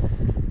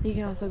 You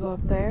can also go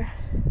up there.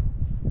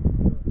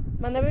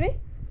 Manda, baby?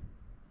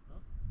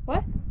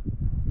 What?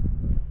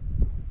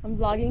 I'm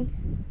vlogging.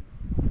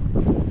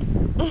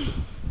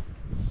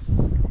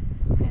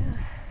 Yeah.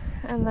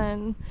 And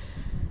then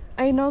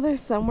I know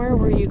there's somewhere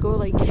where you go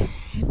like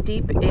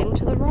deep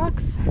into the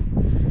rocks.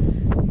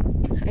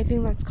 I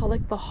think that's called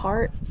like the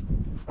Heart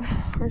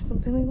or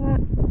something like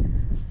that.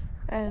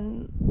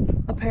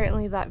 And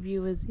apparently that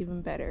view is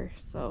even better,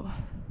 so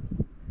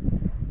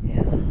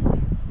yeah,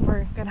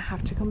 we're gonna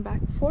have to come back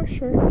for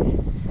sure.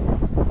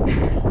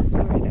 Let's see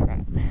where they're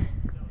at.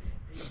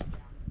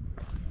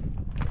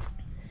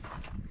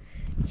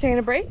 You taking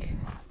a break?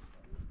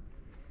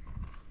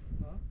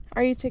 Huh?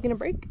 Are you taking a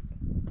break?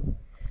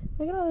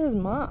 Look at all this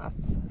moss.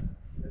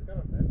 It's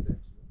got a message.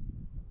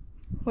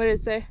 What did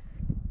it say?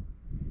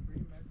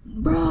 Free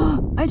message.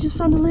 Bro, I just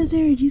found a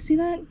lizard. You see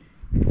that?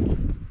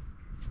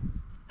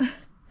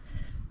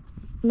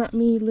 Not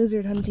me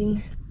lizard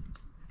hunting.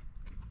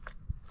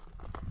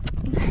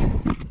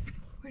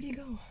 Where'd he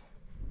go?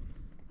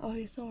 Oh,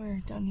 he's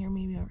somewhere down here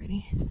maybe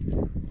already.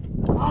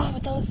 Oh,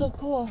 but that was so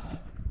cool.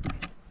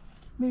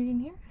 Maybe in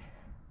here?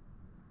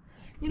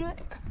 You know what?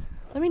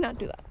 Let me not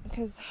do that,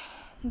 because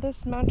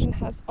this mountain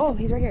has... Oh,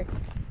 he's right here.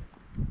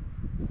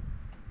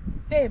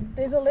 Babe,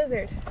 there's a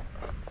lizard.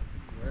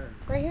 Where?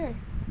 Right here.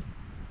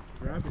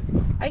 Grab it.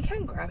 I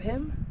can't grab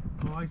him.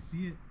 Oh, I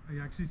see it. I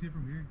actually see it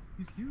from here.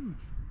 He's huge.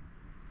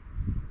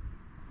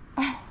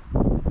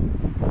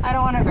 I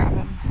don't want to grab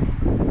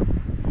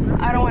him.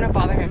 I don't want to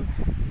bother him.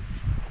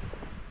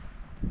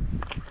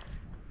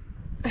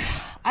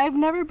 I've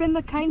never been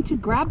the kind to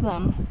grab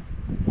them.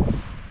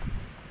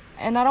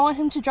 And I don't want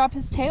him to drop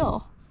his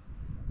tail.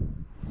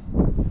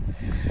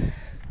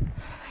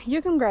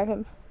 You can grab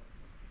him.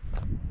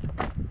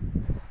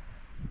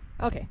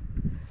 Okay.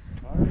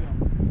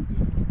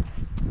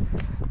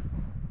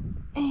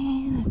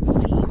 And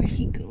let's see, where'd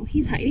he go?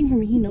 He's hiding from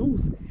me. He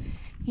knows.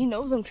 He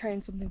knows I'm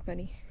trying something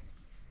funny.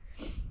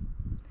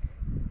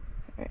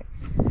 Alright.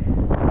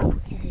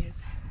 Here he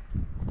is.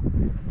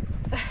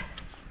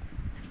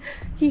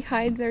 He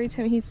hides every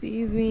time he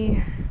sees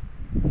me.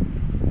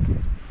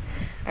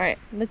 Alright,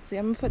 let's see.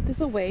 I'm gonna put this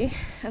away,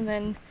 and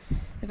then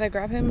if I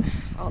grab him,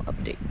 I'll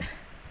update.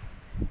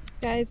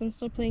 Guys, I'm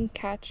still playing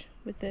catch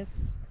with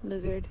this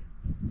lizard.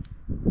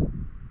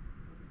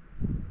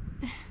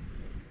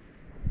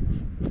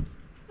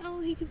 Oh,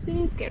 he keeps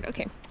getting scared.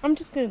 Okay, I'm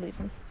just gonna leave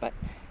him, but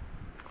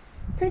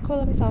pretty cool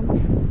that we saw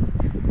him.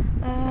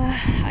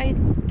 I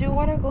do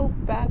want to go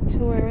back to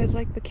where it was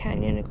like the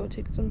canyon and go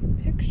take some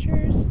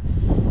pictures,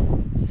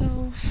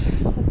 so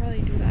we'll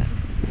probably do that.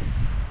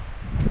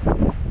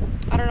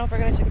 I don't know if we're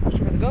gonna take a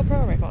picture with the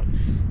GoPro or my phone,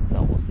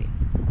 so we'll see.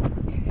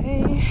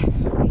 Okay,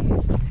 we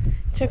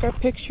took our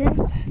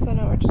pictures, so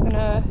now we're just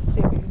gonna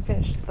see if we can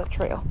finish the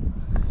trail.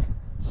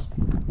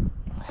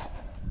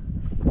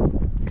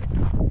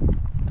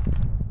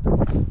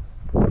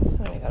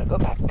 So now we gotta go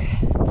back.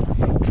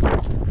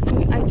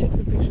 I took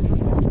some pictures of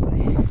this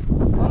way.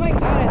 Oh my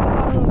god, I thought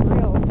that one was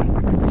real.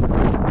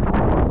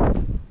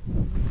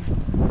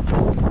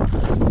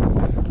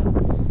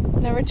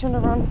 Never turned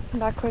around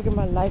that quick in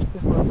my life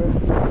before, bro.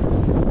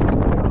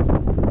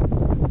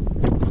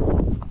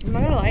 I'm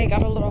not gonna lie, it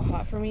got a little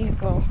hot for me,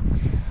 so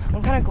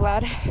I'm kind of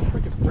glad.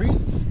 Freaking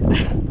breeze.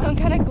 I'm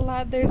kind of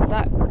glad there's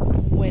that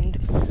wind.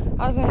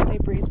 I was gonna say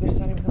breeze, but it's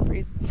not even a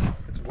breeze. It's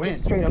wind.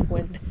 just straight up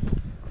wind.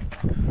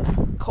 It's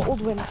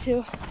cold wind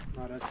too.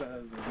 Not as bad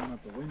as the one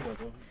out the window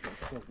though.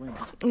 It's still wind.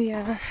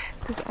 Yeah,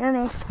 it's because I don't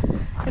know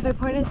if I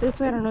point it this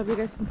way, I don't know if you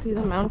guys can see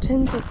the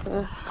mountains with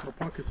the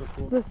pockets are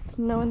full. the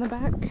snow in the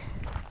back.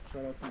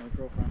 Shout out to my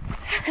girlfriend.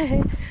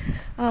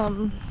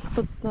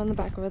 But the snow in the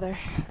back over there,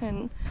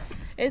 and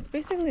it's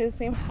basically the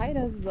same height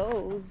as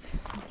those,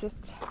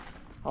 just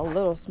a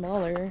little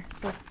smaller.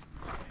 So it's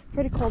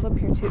pretty cold up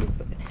here too,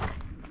 but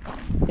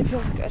it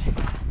feels good.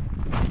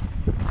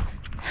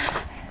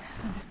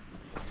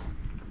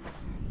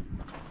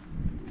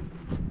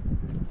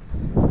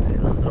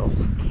 Little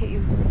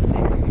caves over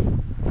there.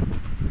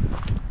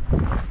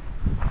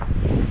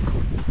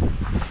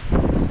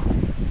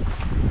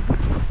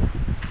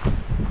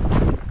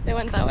 They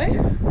went that way?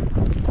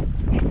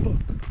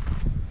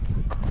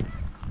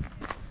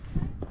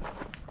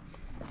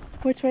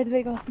 Which way did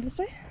they go? This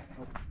way?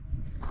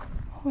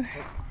 Where?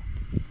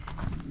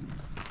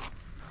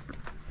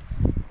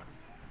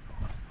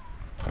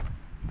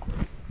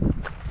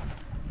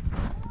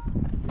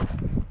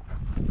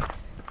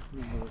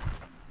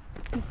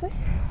 This way?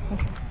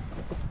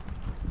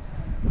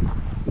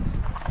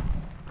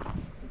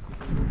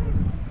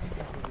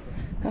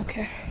 Okay.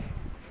 Okay.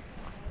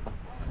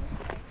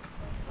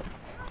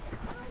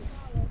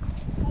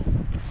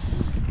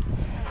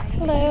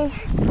 Hello.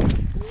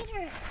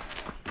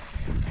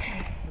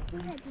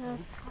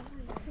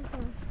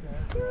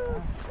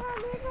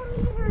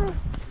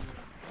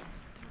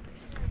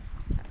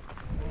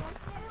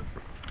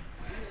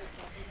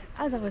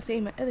 As I was saying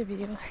in my other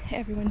video,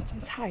 everyone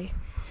says hi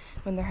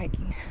when they're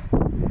hiking.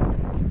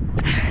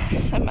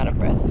 I'm out of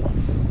breath.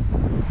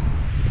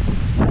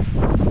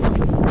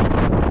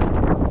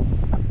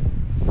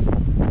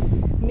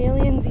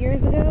 Millions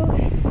years ago?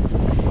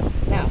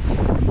 Now.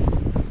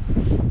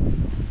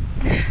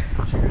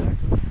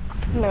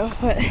 No,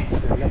 what?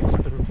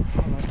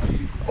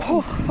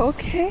 Oh,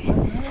 okay.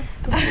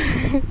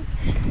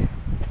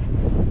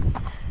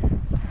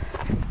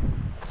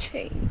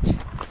 Change.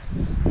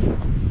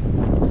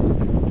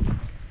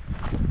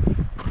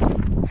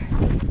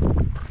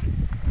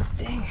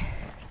 Dang.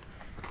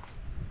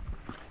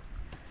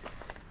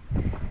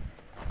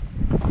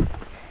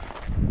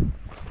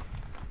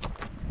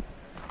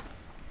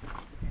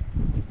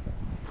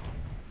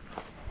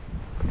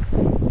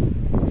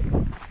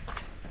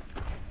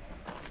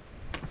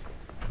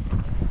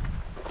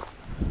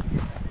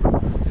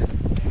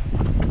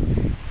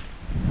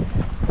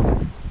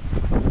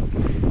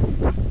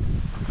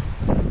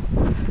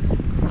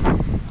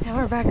 Now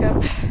we're back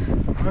up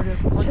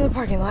to the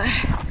parking lot.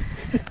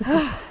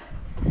 Oh,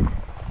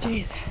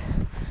 jeez.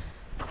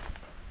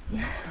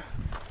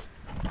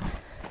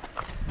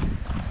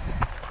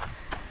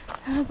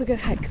 That was a good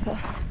hike though.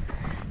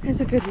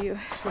 It's a good view.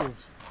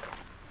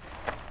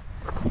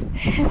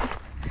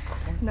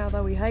 Now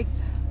that we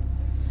hiked,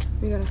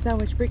 we got a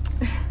sandwich break.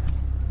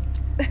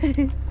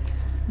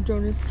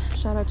 Jonas,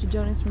 shout out to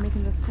Jonas for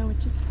making the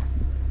sandwiches.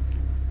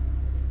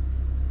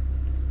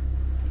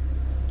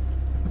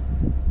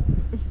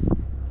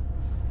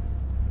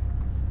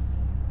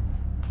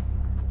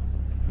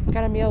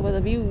 Got a meal with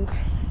a view.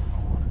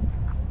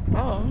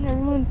 Oh,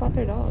 everyone bought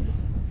their dogs.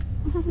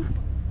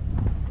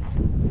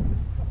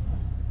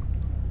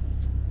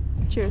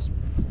 Cheers.